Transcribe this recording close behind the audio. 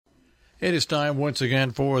It is time once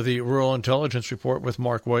again for the Rural Intelligence Report with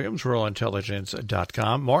Mark Williams,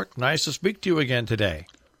 ruralintelligence.com. Mark, nice to speak to you again today.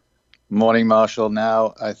 Morning, Marshall.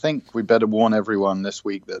 Now, I think we better warn everyone this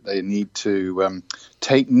week that they need to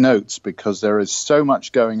take notes because there is so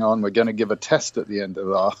much going on. We're going to give a test at the end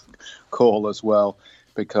of our call as well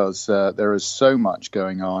because there is so much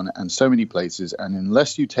going on and so many places. And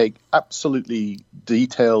unless you take absolutely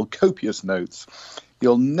detailed, copious notes,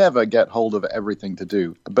 you'll never get hold of everything to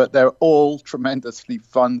do. But they're all tremendously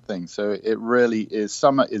fun things. So it really is.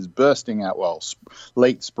 Summer is bursting out. Well,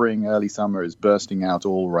 late spring, early summer is bursting out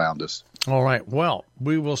all around us. All right. Well,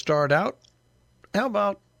 we will start out. How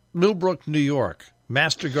about Millbrook, New York,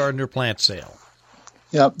 Master Gardener plant sale?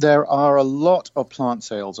 Yeah, there are a lot of plant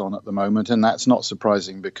sales on at the moment, and that's not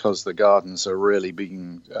surprising because the gardens are really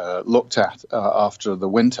being looked at after the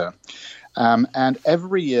winter. And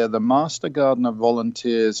every year, the Master Gardener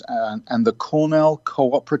volunteers and the Cornell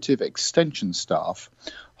Cooperative Extension staff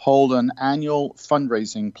hold an annual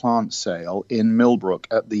fundraising plant sale in Millbrook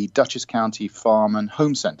at the Dutchess County Farm and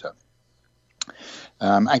Home Center.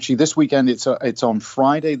 Actually, this weekend, it's on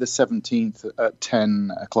Friday the 17th at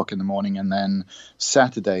 10 o'clock in the morning, and then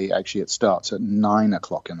Saturday, actually, it starts at 9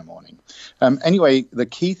 o'clock in the morning. Anyway, the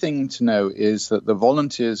key thing to know is that the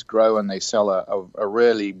volunteers grow and they sell a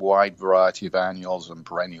really wide variety of annuals and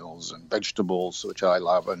perennials and vegetables, which I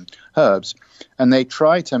love, and herbs. And they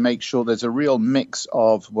try to make sure there's a real mix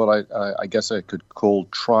of what I guess I could call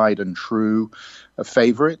tried and true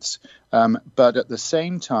favorites. But at the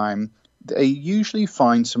same time, they usually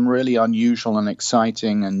find some really unusual and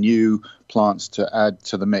exciting and new plants to add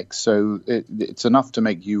to the mix. So it's enough to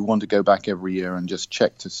make you want to go back every year and just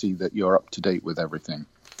check to see that you're up to date with everything.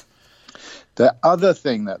 The other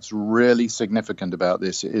thing that's really significant about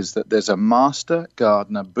this is that there's a Master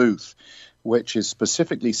Gardener booth, which is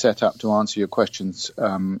specifically set up to answer your questions,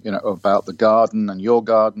 about the garden and your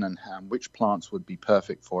garden and which plants would be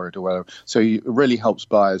perfect for it or whatever. So it really helps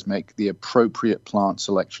buyers make the appropriate plant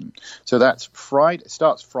selection. So that's Friday. It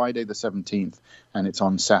starts Friday the 17th, and it's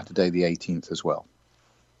on Saturday the 18th as well.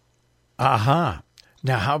 Aha.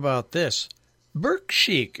 Now, how about this? Berk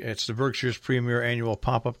Chic. It's the Berkshire's premier annual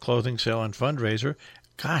pop-up clothing sale and fundraiser.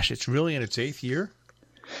 Gosh, it's really in its 8th year.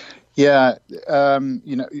 Yeah,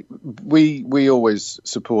 we always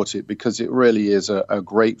support it because it really is a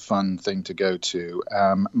great fun thing to go to.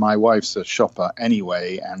 My wife's a shopper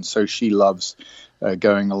anyway, and so she loves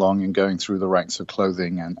going along and going through the racks of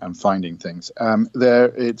clothing and finding things.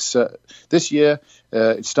 This year,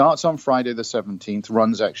 it starts on Friday the 17th,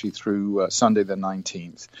 runs actually through Sunday the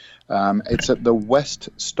 19th. It's at the West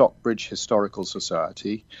Stockbridge Historical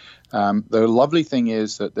Society. The lovely thing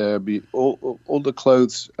is that there'll be all the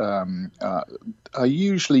clothes are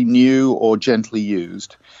usually new or gently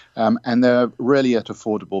used, and they're really at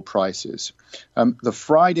affordable prices. The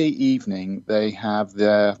Friday evening, they have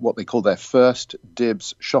what they call their first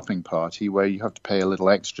dibs shopping party, where you have to pay a little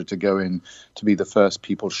extra to go in to be the first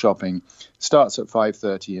people shopping. Starts at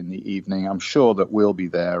 5:30 in the evening. I'm sure that we'll be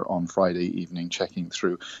there on Friday evening checking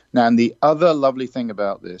through. Now, and the other lovely thing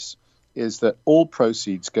about this is that all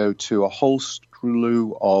proceeds go to a whole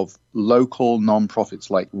slew of local non-profits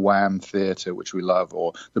like Wham Theatre, which we love,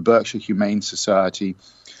 or the Berkshire Humane Society,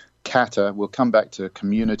 CATA. We'll come back to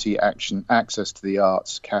Community Action Access to the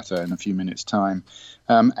Arts, CATA, in a few minutes' time,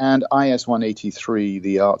 and IS 183,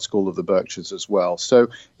 the Art School of the Berkshires as well. So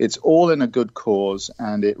it's all in a good cause,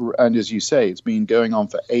 and as you say, it's been going on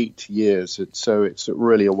for 8 years. So it's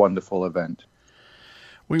really a wonderful event.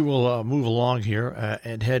 We will move along here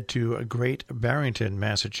and head to Great Barrington,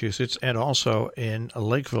 Massachusetts, and also in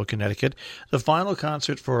Lakeville, Connecticut. The final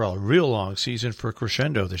concert for a real long season for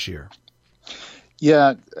Crescendo this year.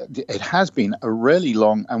 Yeah, it has been a really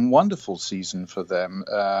long and wonderful season for them,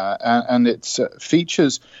 and it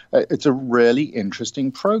features. It's a really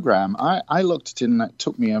interesting program. I looked at it, and it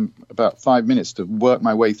took me about 5 minutes to work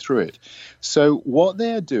my way through it. So what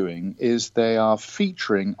they're doing is they are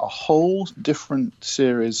featuring a whole different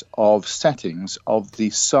series of settings of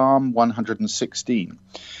the Psalm 116.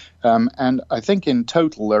 And I think in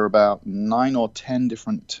total there are about 9 or 10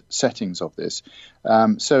 different settings of this.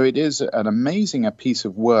 So it is an amazing piece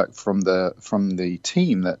of work from the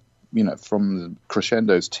team that from the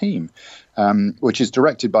Crescendo's team, which is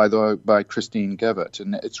directed by Christine Gevert,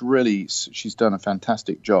 and she's done a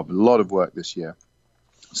fantastic job. A lot of work this year.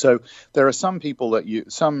 So there are some people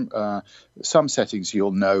some settings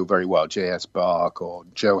you'll know very well, J.S. Bach or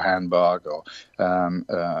Johann Bach or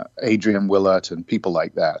Adrian Willert and people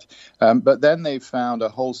like that. But then they've found a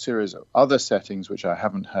whole series of other settings which I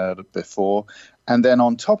haven't heard of before. And then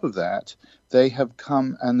on top of that, they have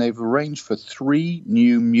come and they've arranged for 3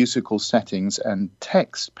 new musical settings and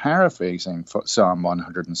text paraphrasing for Psalm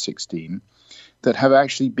 116 that have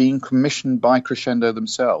actually been commissioned by Crescendo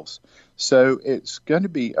themselves. So it's going to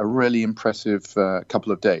be a really impressive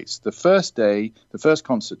couple of days. The first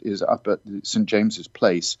concert is up at St. James's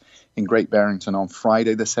Place in Great Barrington on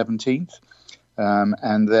Friday the 17th.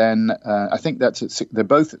 And then I think they're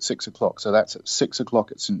both at 6 o'clock. So that's at 6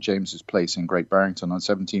 o'clock at St. James's Place in Great Barrington on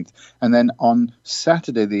 17th. And then on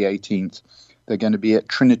Saturday the 18th, they're going to be at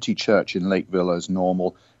Trinity Church in Lakeville as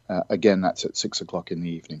normal. Again, that's at 6 o'clock in the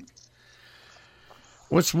evening.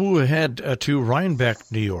 Let's move ahead to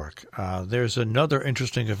Rhinebeck, New York. There's another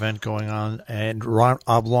interesting event going on at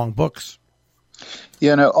Oblong Books.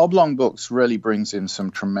 Oblong Books really brings in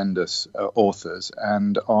some tremendous authors.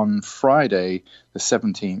 And on Friday, the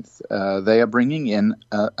 17th, they are bringing in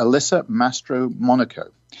Alyssa Mastro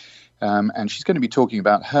Monaco. And she's going to be talking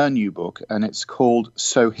about her new book, and it's called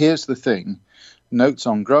So Here's the Thing, Notes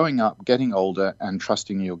on Growing Up, Getting Older, and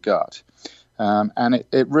Trusting Your Gut. And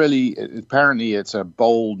apparently it's a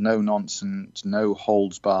bold, no-nonsense,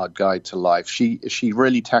 no-holds-barred guide to life. She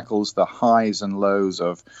really tackles the highs and lows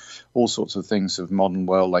of all sorts of things of modern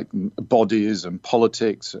world, like bodies and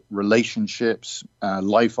politics, relationships,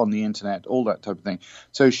 life on the internet, all that type of thing.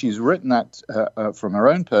 So she's written that from her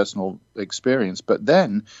own personal experience, but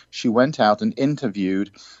then she went out and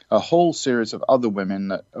interviewed a whole series of other women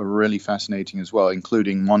that are really fascinating as well,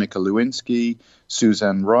 including Monica Lewinsky,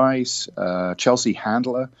 Suzanne Rice, Chelsea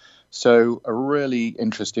Handler. So a really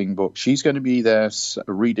interesting book. She's going to be there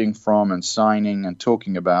reading from and signing and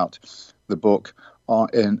talking about the book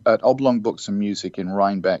at Oblong Books and Music in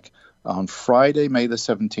Rhinebeck on Friday, May the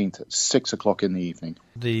 17th at 6 o'clock in the evening.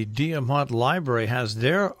 The Diamant Library has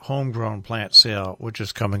their homegrown plant sale, which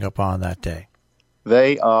is coming up on that day.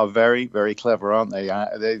 They are very, very clever, aren't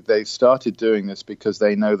they? They started doing this because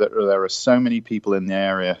they know that there are so many people in the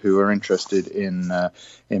area who are interested in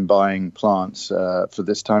buying plants for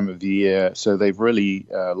this time of the year. So they've really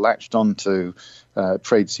latched on to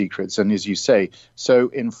trade secrets. And as you say, so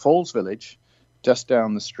in Falls Village, just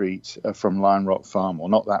down the street from Lion Rock Farm, or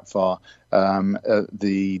not that far,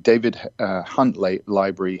 the David Hunt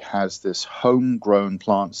Library has this homegrown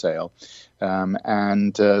plant sale. So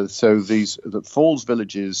the Falls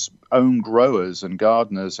Village's own growers and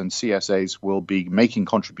gardeners and CSAs will be making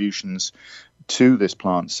contributions to this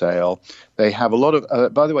plant sale. They have a lot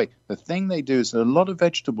of, by the way, the thing they do is a lot of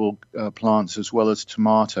vegetable plants as well as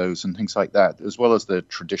tomatoes and things like that, as well as the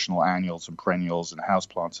traditional annuals and perennials and house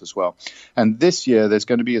plants as well. And this year there's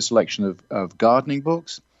going to be a selection of gardening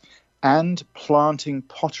books and planting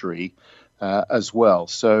pottery as well.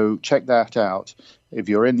 So check that out. If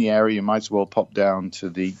you're in the area, you might as well pop down to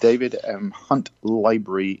the David M. Hunt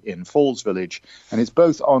Library in Falls Village. And it's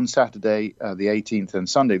both on Saturday, the 18th, and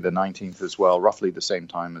Sunday, the 19th as well, roughly the same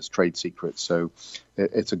time as Trade Secrets. So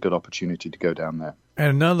it's a good opportunity to go down there.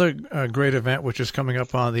 And another great event, which is coming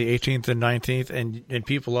up on the 18th and 19th, and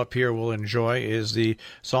people up here will enjoy, is the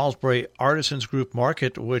Salisbury Artisans Group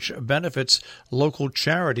Market, which benefits local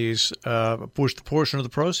charities, portion of the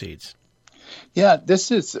proceeds. Yeah,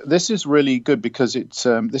 this is really good because it's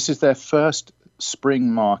this is their first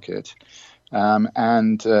spring market,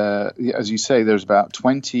 and as you say, there's about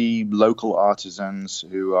 20 local artisans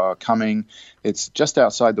who are coming. It's just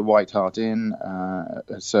outside the White Hart Inn,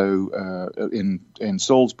 in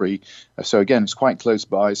Salisbury. So again, it's quite close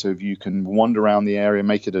by. So if you can wander around the area,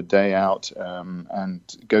 make it a day out, and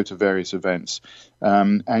go to various events,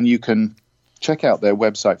 and you can check out their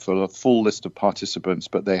website for a full list of participants,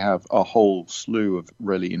 but they have a whole slew of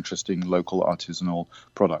really interesting local artisanal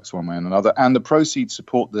products one way and another. And the proceeds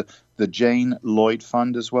support the Jane Lloyd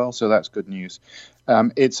Fund as well, so that's good news.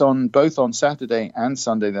 It's on both on Saturday and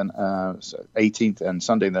Sunday, the 18th, and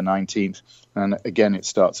Sunday the 19th. And again, it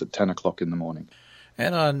starts at 10 o'clock in the morning.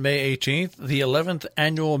 And on May 18th, the 11th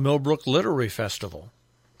Annual Millbrook Literary Festival.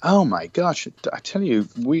 Oh, my gosh. I tell you,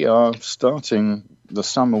 we are starting the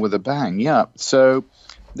summer with a bang. Yeah. So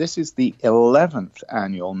this is the 11th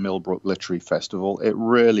annual Millbrook Literary Festival. It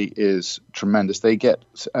really is tremendous.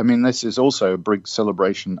 This is also a big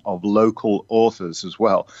celebration of local authors as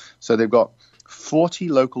well. So they've got 40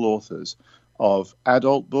 local authors of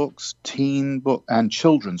adult books, teen book, and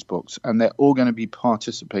children's books, and they're all going to be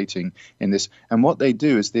participating in this. And what they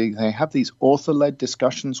do is they have these author-led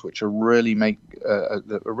discussions, which are really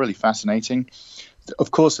really fascinating.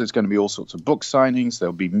 Of course, there's going to be all sorts of book signings.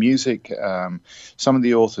 There'll be music. Some of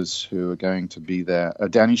the authors who are going to be there are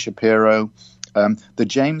Danny Shapiro. The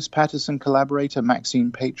James Patterson collaborator,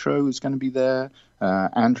 Maxine Petro, is going to be there.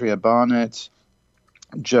 Andrea Barnett,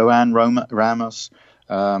 Joanne Ramos.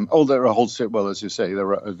 There are a whole set. Well, as you say,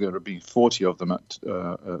 there are going to be 40 of them at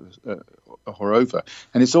or over,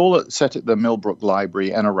 and it's all set at the Millbrook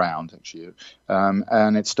Library and around actually.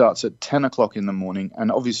 And it starts at 10 o'clock in the morning.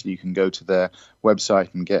 And obviously, you can go to their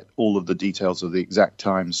website and get all of the details of the exact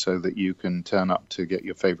times, so that you can turn up to get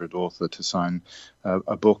your favorite author to sign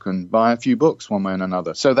a book and buy a few books one way and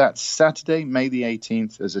another. So that's Saturday, May the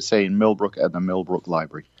 18th, as I say, in Millbrook at the Millbrook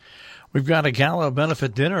Library. We've got a gala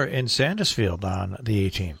benefit dinner in Sandusfield on the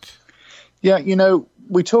 18th. Yeah,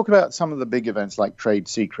 we talk about some of the big events like Trade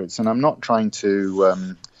Secrets, and I'm not trying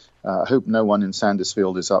to hope no one in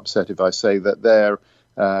Sandusfield is upset if I say that their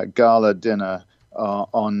gala dinner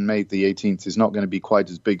on May the 18th is not going to be quite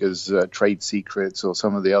as big as Trade Secrets or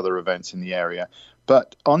some of the other events in the area.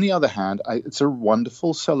 But on the other hand, it's a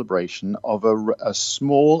wonderful celebration of a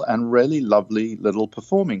small and really lovely little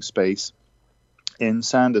performing space in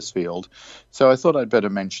Sandusfield. So I thought I'd better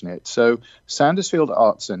mention it. So Sandusfield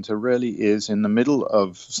Arts Centre really is in the middle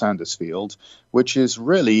of Sandusfield, which is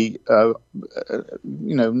really, put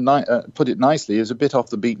it nicely, is a bit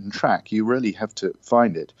off the beaten track. You really have to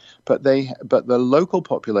find it. But the local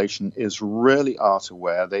population is really art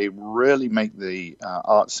aware. They really make the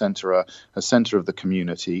Arts Centre a centre of the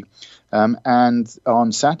community. And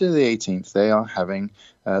on Saturday the 18th, they are having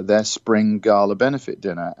their spring gala benefit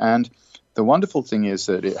dinner. And the wonderful thing is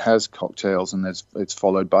that it has cocktails, and it's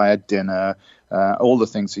followed by a dinner, all the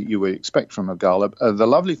things that you would expect from a gala. The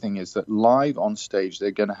lovely thing is that live on stage,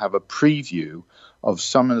 they're going to have a preview of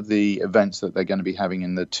some of the events that they're going to be having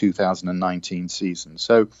in the 2019 season.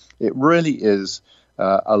 So it really is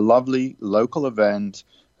a lovely local event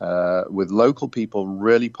with local people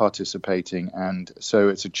really participating. And so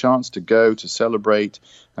it's a chance to go to celebrate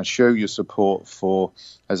and show your support for,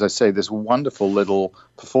 as I say, this wonderful little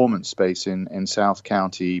performance space in South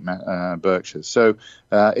County, Berkshire. So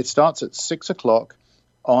it starts at 6 o'clock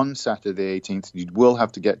on Saturday the 18th. You will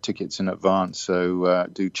have to get tickets in advance, so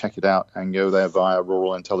do check it out and go there via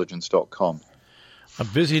ruralintelligence.com. A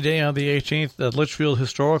busy day on the 18th. The Litchfield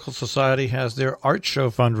Historical Society has their art show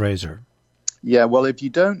fundraiser. Yeah, well, if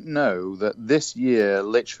you don't know that this year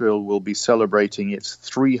Litchfield will be celebrating its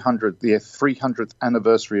 300th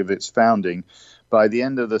anniversary of its founding, by the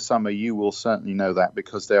end of the summer you will certainly know that,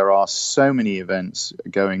 because there are so many events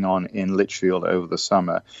going on in Litchfield over the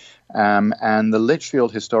summer. And the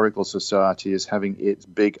Litchfield Historical Society is having its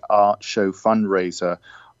big art show fundraiser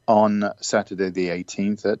on Saturday the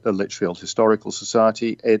 18th at the Litchfield Historical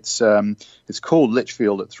Society. It's called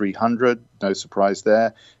Litchfield at 300, no surprise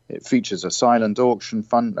there. It features a silent auction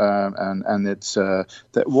fund, and it's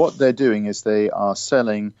that what they're doing is they are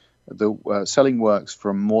selling works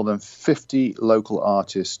from more than 50 local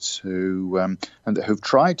artists who've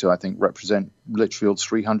tried to, I think, represent Litchfield's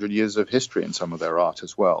 300 years of history in some of their art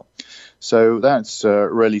as well. So that's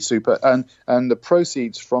really super. And the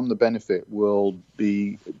proceeds from the benefit will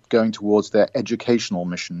be going towards their educational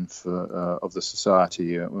mission of the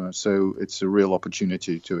society. So it's a real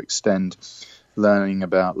opportunity to extend learning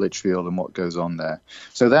about Litchfield and what goes on there.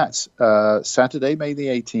 So that's Saturday, May the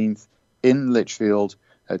 18th in Litchfield.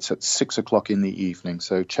 It's at 6 o'clock in the evening,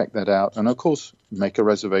 so check that out. And, of course, make a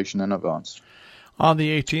reservation in advance. On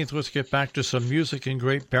the 18th, let's get back to some music in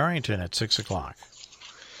Great Barrington at 6 o'clock.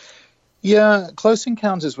 Yeah, Close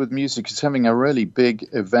Encounters with Music is having a really big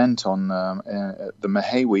event on the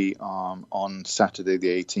Mahawi on Saturday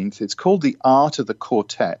the 18th. It's called The Art of the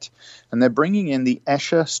Quartet, and they're bringing in the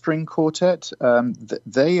Escher String Quartet. Escher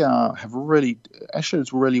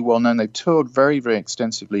is really well known. They've toured very, very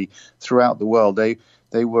extensively throughout the world. They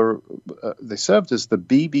served as the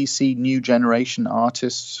BBC New Generation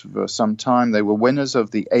Artists for some time. They were winners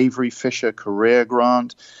of the Avery Fisher Career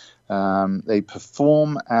Grant. They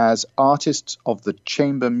perform as artists of the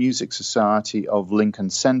Chamber Music Society of Lincoln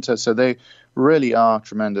Center. So they really are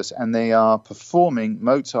tremendous. And they are performing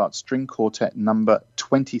Mozart String Quartet number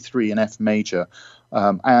 23 in F major.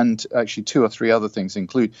 And actually 2 or 3 other things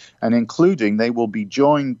including they will be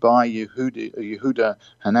joined by Yehuda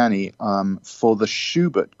Hanani for the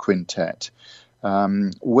Schubert Quintet,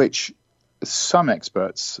 which some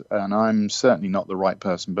experts, and I'm certainly not the right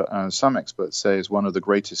person, but some experts say is one of the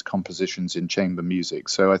greatest compositions in chamber music.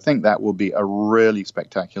 So I think that will be a really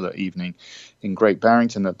spectacular evening in Great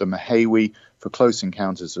Barrington at the Mahawi for Close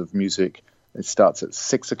Encounters of Music. It starts at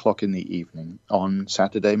 6 o'clock in the evening on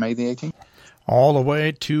Saturday, May the 18th. All the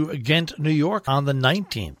way to Ghent, New York on the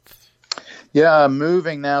 19th. Yeah,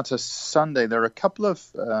 moving now to Sunday, there are a couple of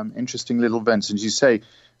interesting little events. As you say,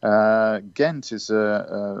 Ghent is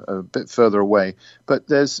a bit further away, but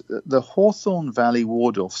there's the Hawthorne Valley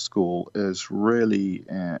Waldorf School is really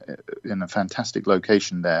in a fantastic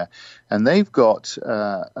location there, and they've got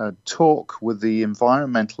a talk with the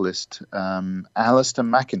environmentalist Alistair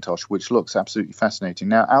McIntosh, which looks absolutely fascinating.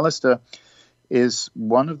 Now, Alistair is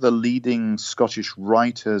one of the leading Scottish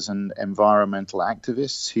writers and environmental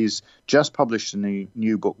activists. He's just published a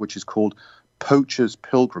new book, which is called Poacher's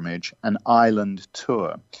Pilgrimage, an Island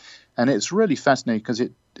Tour. And it's really fascinating because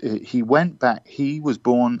he went back, he was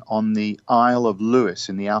born on the Isle of Lewis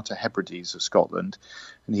in the Outer Hebrides of Scotland.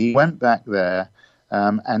 And he went back there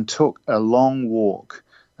and took a long walk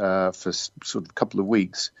for sort of a couple of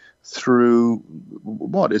weeks through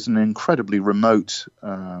what is an incredibly remote,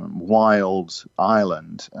 wild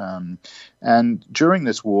island. And during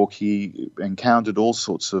this walk, he encountered all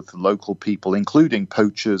sorts of local people, including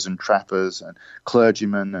poachers and trappers and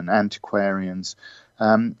clergymen and antiquarians.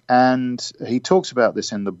 And he talks about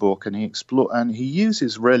this in the book, and he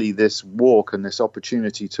uses really this walk and this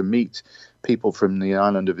opportunity to meet people from the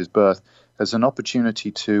island of his birth as an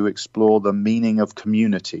opportunity to explore the meaning of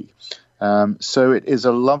community. So it is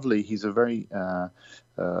he's a very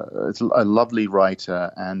a lovely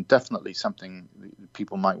writer, and definitely something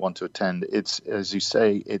people might want to attend. It's, as you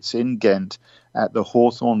say, it's in Ghent at the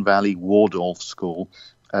Hawthorne Valley Waldorf School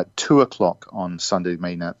at 2:00 on Sunday,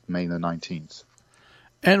 May the 19th.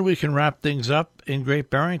 And we can wrap things up in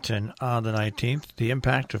Great Barrington on the 19th, the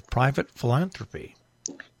impact of private philanthropy.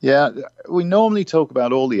 Yeah, we normally talk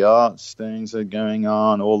about all the arts things that are going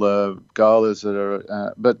on, all the galas that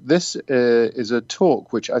are, but this is a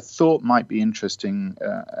talk which I thought might be interesting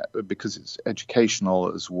because it's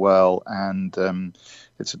educational as well, and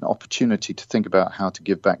it's an opportunity to think about how to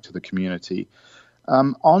give back to the community.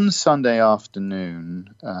 On Sunday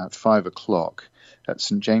afternoon at 5:00 at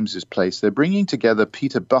St. James's Place, they're bringing together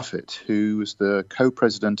Peter Buffett, who is the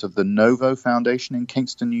co-president of the Novo Foundation in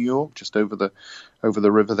Kingston, New York, just over the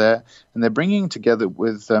river there. And they're bringing together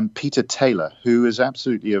with Peter Taylor, who is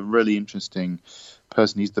absolutely a really interesting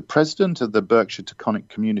person. He's the president of the Berkshire Taconic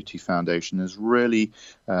Community Foundation, has really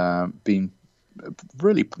been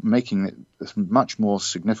really making it much more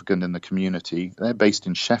significant in the community. They're based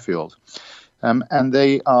in Sheffield. And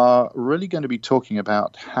they are really going to be talking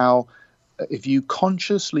about how if you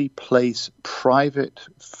consciously place private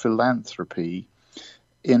philanthropy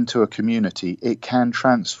into a community, it can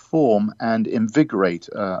transform and invigorate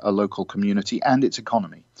a local community and its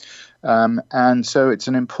economy. And so it's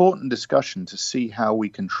an important discussion to see how we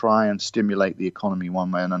can try and stimulate the economy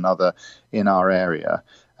one way and another in our area.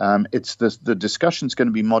 It's the discussion's going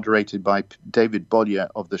to be moderated by David Bollier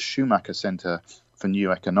of the Schumacher Center for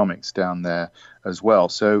New Economics down there as well.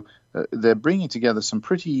 So they're bringing together some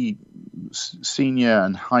pretty senior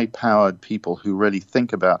and high-powered people who really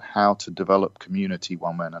think about how to develop community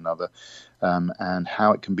one way and another, and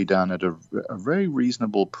how it can be done at a very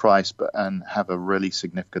reasonable price and have a really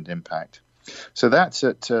significant impact. So that's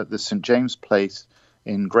at the St. James Place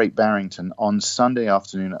in Great Barrington on Sunday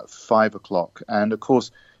afternoon at 5:00. And, of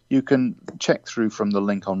course, you can check through from the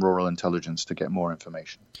link on Rural Intelligence to get more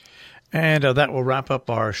information. And that will wrap up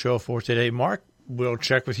our show for today. Mark, we'll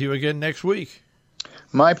check with you again next week.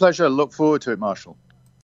 My pleasure. Look forward to it, Marshall.